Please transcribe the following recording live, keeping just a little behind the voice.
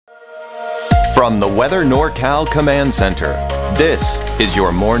From the Weather NorCal Command Center, this is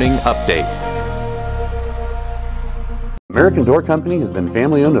your morning update. American Door Company has been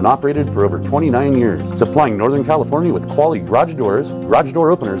family-owned and operated for over 29 years, supplying Northern California with quality garage doors, garage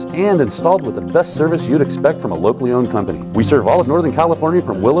door openers, and installed with the best service you'd expect from a locally owned company. We serve all of Northern California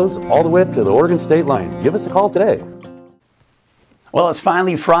from Willows all the way up to the Oregon state line. Give us a call today. Well, it's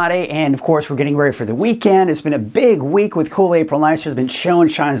finally Friday, and of course, we're getting ready for the weekend. It's been a big week with cool April nights. There's been show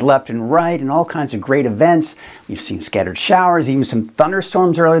and shines left and right, and all kinds of great events. We've seen scattered showers, even some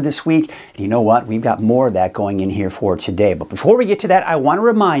thunderstorms earlier this week. And you know what? We've got more of that going in here for today. But before we get to that, I want to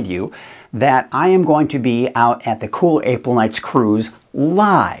remind you that I am going to be out at the Cool April Nights Cruise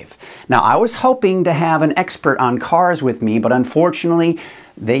live. Now, I was hoping to have an expert on cars with me, but unfortunately,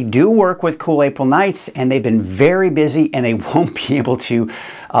 they do work with Cool April Nights, and they've been very busy, and they won't be able to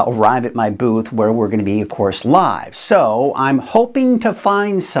arrive at my booth where we're going to be, of course, live. So I'm hoping to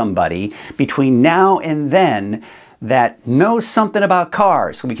find somebody between now and then that knows something about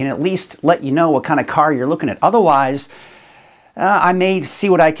cars, so we can at least let you know what kind of car you're looking at. Otherwise, I may see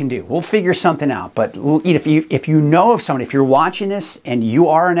what I can do. We'll figure something out. But if you know of someone, if you're watching this and you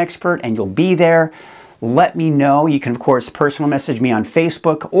are an expert and you'll be there, let me know. You can, of course, personal message me on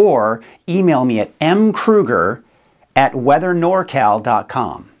Facebook or email me at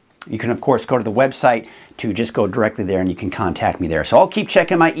mkruger@weathernorcal.com. You can, of course, go to the website to just go directly there and you can contact me there. So I'll keep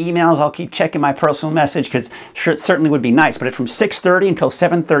checking my emails. I'll keep checking my personal message because it certainly would be nice. But from 6:30 until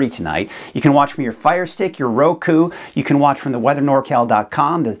 7:30 tonight, you can watch from your Fire Stick, your Roku. You can watch from the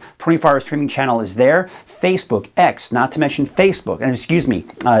weathernorcal.com. The 24-hour streaming channel is there. Facebook, X, not to mention Facebook, and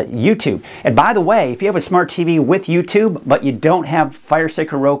YouTube. And by the way, if you have a smart TV with YouTube, but you don't have Fire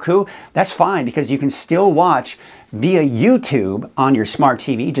Stick or Roku, that's fine because you can still watch via YouTube on your smart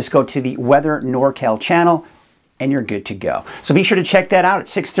TV. Just go to the Weather NorCal channel and you're good to go. So be sure to check that out at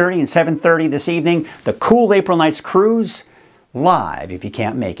 6:30 and 7:30 this evening. The Cool April Nights Cruise live if you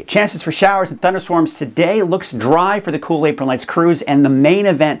can't make it. Chances for showers and thunderstorms today. Looks dry for the Cool April Nights Cruise and the main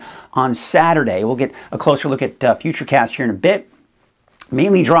event on Saturday. We'll get a closer look at Futurecast here in a bit.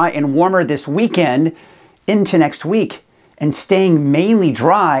 Mainly dry and warmer this weekend into next week, and staying mainly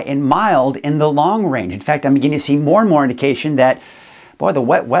dry and mild in the long range. In fact, I'm beginning to see more and more indication that, boy, the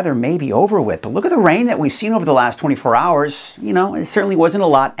wet weather may be over with. But look at the rain that we've seen over the last 24 hours. You know, it certainly wasn't a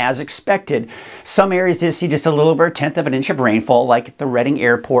lot as expected. Some areas did see just a little over 1/10 of an inch of rainfall, like at the Redding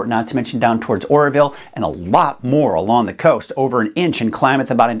Airport, not to mention down towards Oroville, and a lot more along the coast, over an inch in Klamath,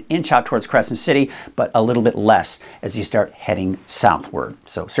 about an inch out towards Crescent City, but a little bit less as you start heading southward.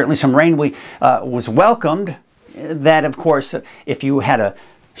 So certainly some rain was welcomed. That, of course, if you had a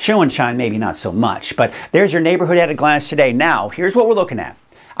show and shine, maybe not so much. But there's your neighborhood at a glance today. Now, here's what we're looking at.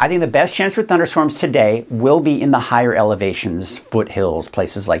 I think the best chance for thunderstorms today will be in the higher elevations, foothills,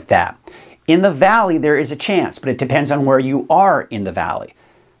 places like that. In the valley, there is a chance, but it depends on where you are in the valley.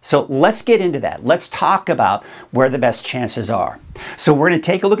 So let's get into that. Let's talk about where the best chances are. So we're going to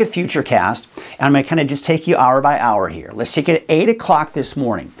take a look at Futurecast, and I'm going to kind of just take you hour by hour here. Let's take it at 8 o'clock this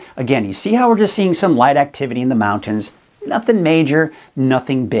morning. Again, you see how we're just seeing some light activity in the mountains. Nothing major,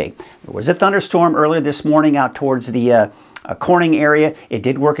 nothing big. There was a thunderstorm earlier this morning out towards the Corning area. It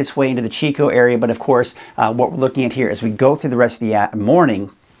did work its way into the Chico area, but of course, what we're looking at here as we go through the rest of the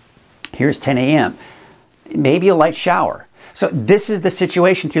morning, here's 10 a.m. Maybe a light shower. So this is the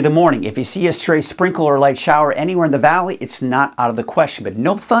situation through the morning. If you see a stray sprinkle or light shower anywhere in the valley, it's not out of the question. But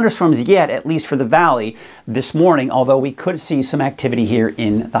no thunderstorms yet, at least for the valley this morning, although we could see some activity here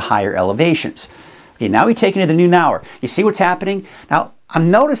in the higher elevations. Okay, now we take into the noon hour. You see what's happening? Now, I'm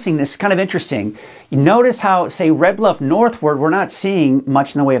noticing this kind of interesting. You notice how, say, Red Bluff northward, we're not seeing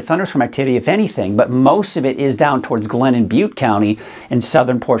much in the way of thunderstorm activity, if anything, but most of it is down towards Glenn and Butte County and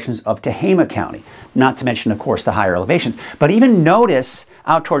southern portions of Tehama County. Not to mention, of course, the higher elevations. But even notice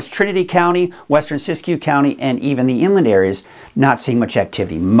out towards Trinity County, western Siskiyou County, and even the inland areas, not seeing much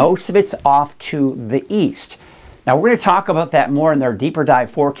activity. Most of it's off to the east. Now, we're going to talk about that more in our deeper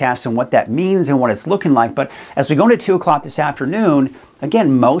dive forecast and what that means and what it's looking like. But as we go into 2 o'clock this afternoon,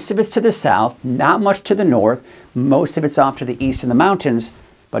 again, most of it's to the south, not much to the north. Most of it's off to the east in the mountains,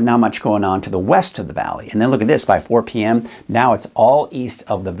 but not much going on to the west of the valley. And then look at this, by 4 p.m., now it's all east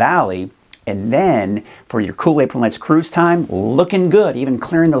of the valley. And then for your Cool April Nights cruise time, looking good, even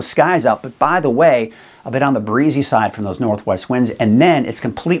clearing those skies out. But by the way, a bit on the breezy side from those northwest winds. And then it's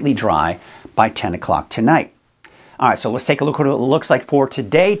completely dry by 10 o'clock tonight. All right, so let's take a look at what it looks like for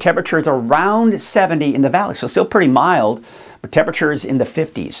today. Temperatures around 70 in the valley, so still pretty mild, but temperatures in the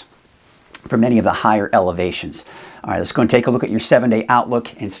 50s for many of the higher elevations. All right, let's go and take a look at your 7-day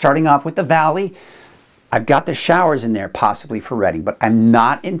outlook. And starting off with the valley, I've got the showers in there possibly for Redding, but I'm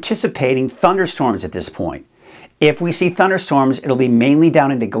not anticipating thunderstorms at this point. If we see thunderstorms, it'll be mainly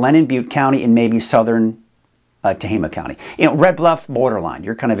down into Glen and Butte County and maybe southern Tehama County. You know, Red Bluff borderline,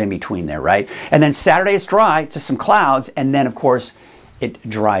 you're kind of in between there, right? And then Saturday is dry, just some clouds, and then of course it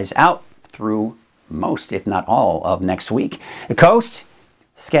dries out through most, if not all, of next week. The coast,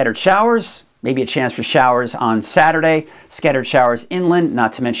 scattered showers, maybe a chance for showers on Saturday, scattered showers inland,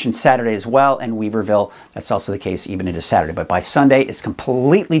 not to mention Saturday as well, and Weaverville, that's also the case even into Saturday. But by Sunday, it's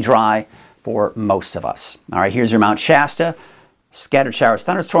completely dry for most of us. All right, here's your Mount Shasta. Scattered showers,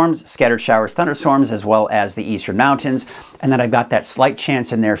 thunderstorms, as well as the eastern mountains. And then I've got that slight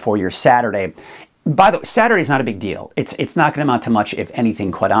chance in there for your Saturday. By the way, Saturday's not a big deal. It's not going to amount to much, if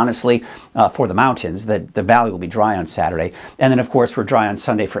anything, quite honestly, for the mountains. The valley will be dry on Saturday. And then, of course, we're dry on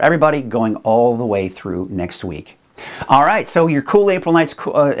Sunday for everybody, going all the way through next week. All right, so your cool April nights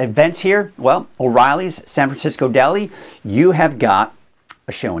events here. Well, O'Reilly's San Francisco Deli, you have got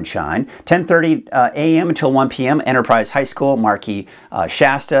a show and shine. 10:30 a.m. until 1 p.m. Enterprise High School, Marquee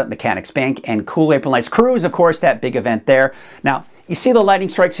Shasta, Mechanics Bank, and Cool April Nights Cruise, of course, that big event there. Now, you see the lightning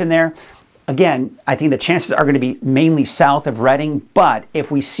strikes in there? Again, I think the chances are going to be mainly south of Redding, but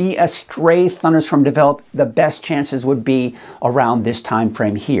if we see a stray thunderstorm develop, the best chances would be around this time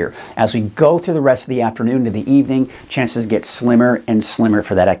frame here. As we go through the rest of the afternoon to the evening, chances get slimmer and slimmer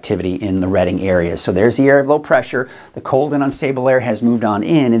for that activity in the Redding area. So there's the area of low pressure. The cold and unstable air has moved on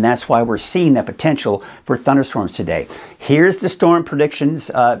in, and that's why we're seeing that potential for thunderstorms today. Here's the Storm Predictions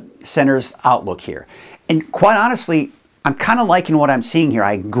Center's outlook here. And quite honestly, I'm kind of liking what I'm seeing here.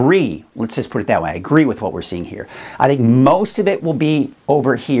 I agree. Let's just put it that way. I agree with what we're seeing here. I think most of it will be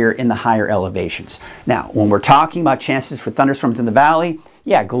over here in the higher elevations. Now, when we're talking about chances for thunderstorms in the valley,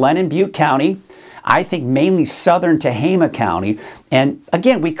 yeah, Glen and Butte County. I think mainly southern Tehama County. And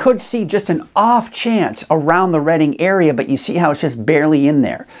again, we could see just an off chance around the Redding area, but you see how it's just barely in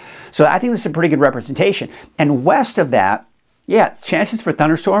there. So I think this is a pretty good representation. And west of that, yeah, chances for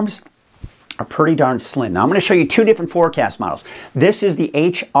thunderstorms are pretty darn slim. Now I'm going to show you two different forecast models. This is the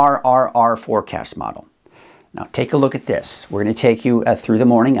HRRR forecast model. Now take a look at this. We're going to take you through the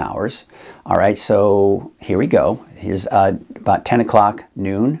morning hours. All right, so here we go. Here's about 10 o'clock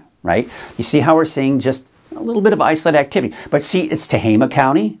noon, right? You see how we're seeing just a little bit of isolated activity. But see, it's Tehama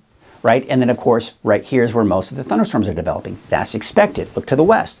County, right? And then of course, right here is where most of the thunderstorms are developing. That's expected. Look to the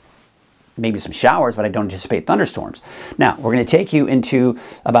west. Maybe some showers, but I don't anticipate thunderstorms. Now, we're going to take you into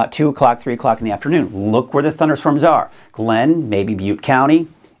about 2 o'clock, 3 o'clock in the afternoon. Look where the thunderstorms are. Glen, maybe Butte County,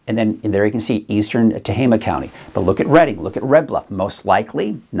 and then there you can see eastern Tehama County. But look at Redding, look at Red Bluff. Most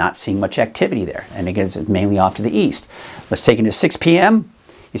likely not seeing much activity there. And again, it's mainly off to the east. Let's take it to 6 p.m.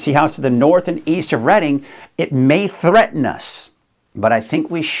 You see how it's to the north and east of Redding. It may threaten us, but I think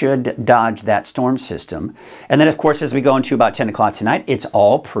we should dodge that storm system. And then, of course, as we go into about 10 o'clock tonight, it's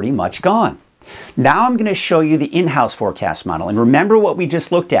all pretty much gone. Now I'm going to show you the in-house forecast model. And remember what we just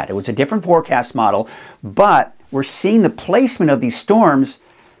looked at. It was a different forecast model, but we're seeing the placement of these storms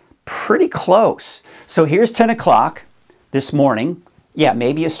pretty close. So here's 10 o'clock this morning. Yeah,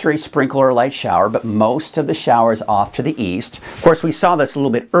 maybe a stray sprinkle or a light shower, but most of the showers off to the east. Of course, we saw this a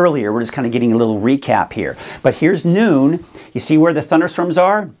little bit earlier. We're just kind of getting a little recap here. But here's noon. You see where the thunderstorms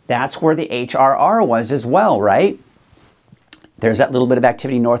are? That's where the HRR was as well, right? There's that little bit of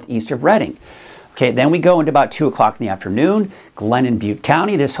activity northeast of Redding. Okay, then we go into about 2 o'clock in the afternoon. Glen and Butte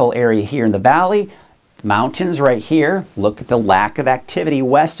County, this whole area here in the valley. Mountains right here. Look at the lack of activity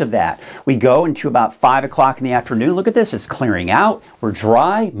west of that. We go into about 5 o'clock in the afternoon. Look at this. It's clearing out. We're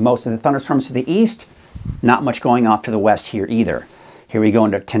dry. Most of the thunderstorms to the east. Not much going off to the west here either. Here we go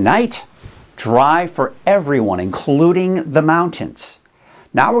into tonight. Dry for everyone, including the mountains.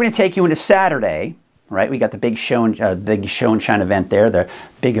 Now we're going to take you into Saturday. Right, we got the big show and shine event there, the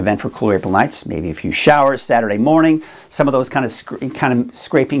big event for Cool April Nights. Maybe a few showers Saturday morning. Some of those kind of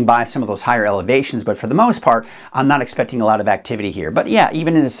scraping by some of those higher elevations, but for the most part, I'm not expecting a lot of activity here. But yeah,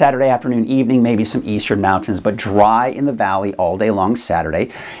 even in a Saturday afternoon, evening, maybe some eastern mountains, but dry in the valley all day long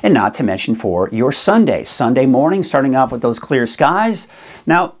Saturday, and not to mention for your Sunday. Sunday morning, starting off with those clear skies.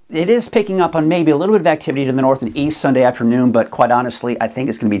 Now, it is picking up on maybe a little bit of activity to the north and east Sunday afternoon, but quite honestly, I think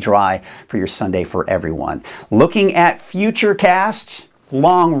it's going to be dry for your Sunday for everyone. Looking at Futurecast,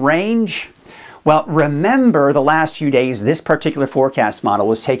 long range. Well, remember the last few days, this particular forecast model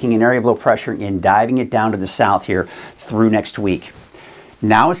was taking an area of low pressure and diving it down to the south here through next week.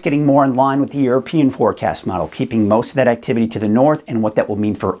 Now it's getting more in line with the European forecast model, keeping most of that activity to the north, and what that will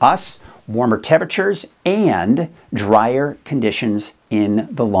mean for us, warmer temperatures and drier conditions in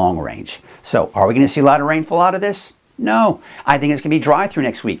the long range. So are we going to see a lot of rainfall out of this? No, I think it's going to be dry through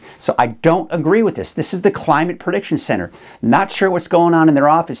next week. So I don't agree with this. This is the Climate Prediction Center. Not sure what's going on in their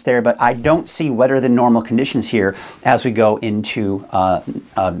office there, but I don't see wetter than normal conditions here as we go into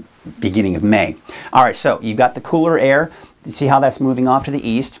beginning of May. All right, so you've got the cooler air. You see how that's moving off to the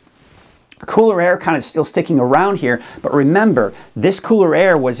east. Cooler air kind of still sticking around here, but remember, this cooler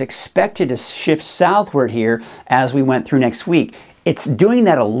air was expected to shift southward here as we went through next week. It's doing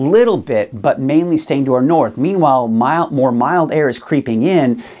that a little bit, but mainly staying to our north. Meanwhile, more mild air is creeping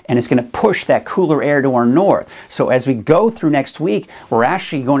in, and it's going to push that cooler air to our north. So as we go through next week, we're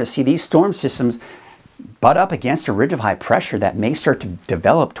actually going to see these storm systems butt up against a ridge of high pressure that may start to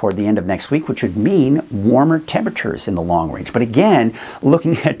develop toward the end of next week, which would mean warmer temperatures in the long range. But again,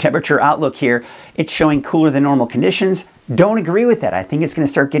 looking at temperature outlook here, it's showing cooler than normal conditions. Don't agree with that. I think it's going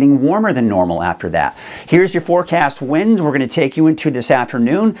to start getting warmer than normal after that. Here's your forecast winds. We're going to take you into this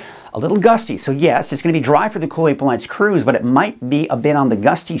afternoon. A little gusty. So yes, it's going to be dry for the Cool April Nights cruise, but it might be a bit on the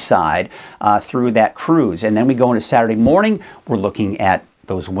gusty side through that cruise. And then we go into Saturday morning. We're looking at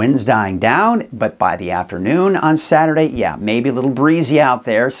those winds dying down, but by the afternoon on Saturday, yeah, maybe a little breezy out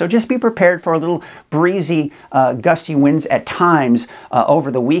there. So just be prepared for a little breezy, gusty winds at times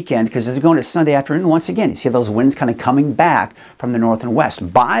over the weekend, because as we go into Sunday afternoon, once again, you see those winds kind of coming back from the north and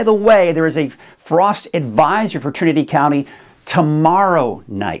west. By the way, there is a frost advisory for Trinity County tomorrow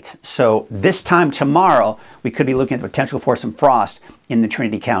night. So this time tomorrow, we could be looking at the potential for some frost in the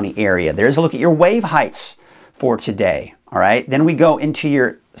Trinity County area. There's a look at your wave heights for today. All right, then we go into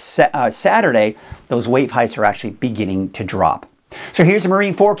your Saturday. Those wave heights are actually beginning to drop. So here's a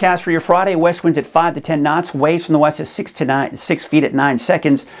marine forecast for your Friday. West winds at 5 to 10 knots. Waves from the west at 6 feet at 9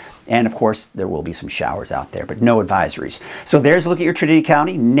 seconds. And of course, there will be some showers out there, but no advisories. So there's a look at your Trinity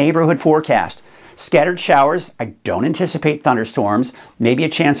County neighborhood forecast. Scattered showers. I don't anticipate thunderstorms. Maybe a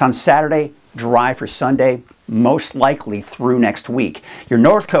chance on Saturday. Dry for Sunday, most likely through next week. Your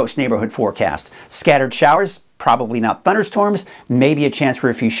North Coast neighborhood forecast. Scattered showers. Probably not thunderstorms, maybe a chance for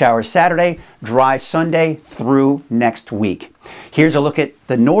a few showers Saturday, dry Sunday through next week. Here's a look at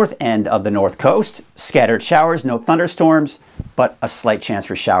the north end of the North Coast. Scattered showers, no thunderstorms, but a slight chance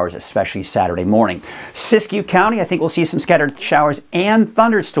for showers, especially Saturday morning. Siskiyou County, I think we'll see some scattered showers and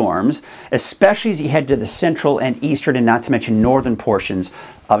thunderstorms, especially as you head to the central and eastern and not to mention northern portions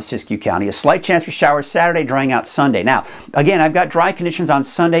of Siskiyou County. A slight chance for showers Saturday, drying out Sunday. Now, again, I've got dry conditions on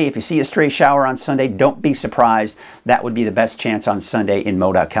Sunday. If you see a stray shower on Sunday, don't be surprised. That would be the best chance on Sunday in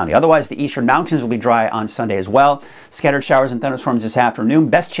Modoc County. Otherwise, the eastern mountains will be dry on Sunday as well. Scattered showers and thunderstorms this afternoon.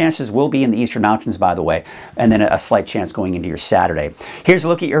 Best chances will be in the eastern mountains, by the way, and then a slight chance going into your Saturday. Here's a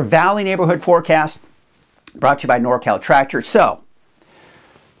look at your Valley neighborhood forecast, brought to you by NorCal Tractor. So,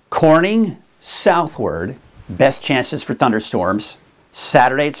 Corning southward, best chances for thunderstorms.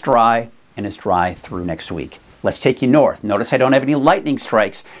 Saturday it's dry, and it's dry through next week. Let's take you north. Notice I don't have any lightning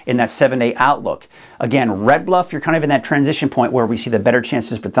strikes in that 7-day outlook. Again, Red Bluff, you're kind of in that transition point where we see the better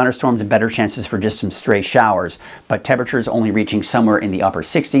chances for thunderstorms and better chances for just some stray showers, but temperatures only reaching somewhere in the upper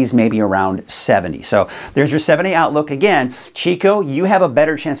 60s, maybe around 70. So there's your 7-day outlook. Again, Chico, you have a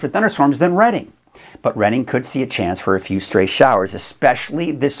better chance for thunderstorms than Redding. But Redding could see a chance for a few stray showers,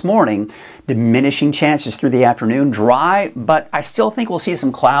 especially this morning. Diminishing chances through the afternoon. Dry, but I still think we'll see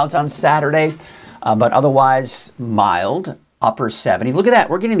some clouds on Saturday. But otherwise mild, upper 70s. Look at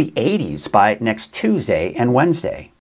that. We're getting the 80s by next Tuesday and Wednesday.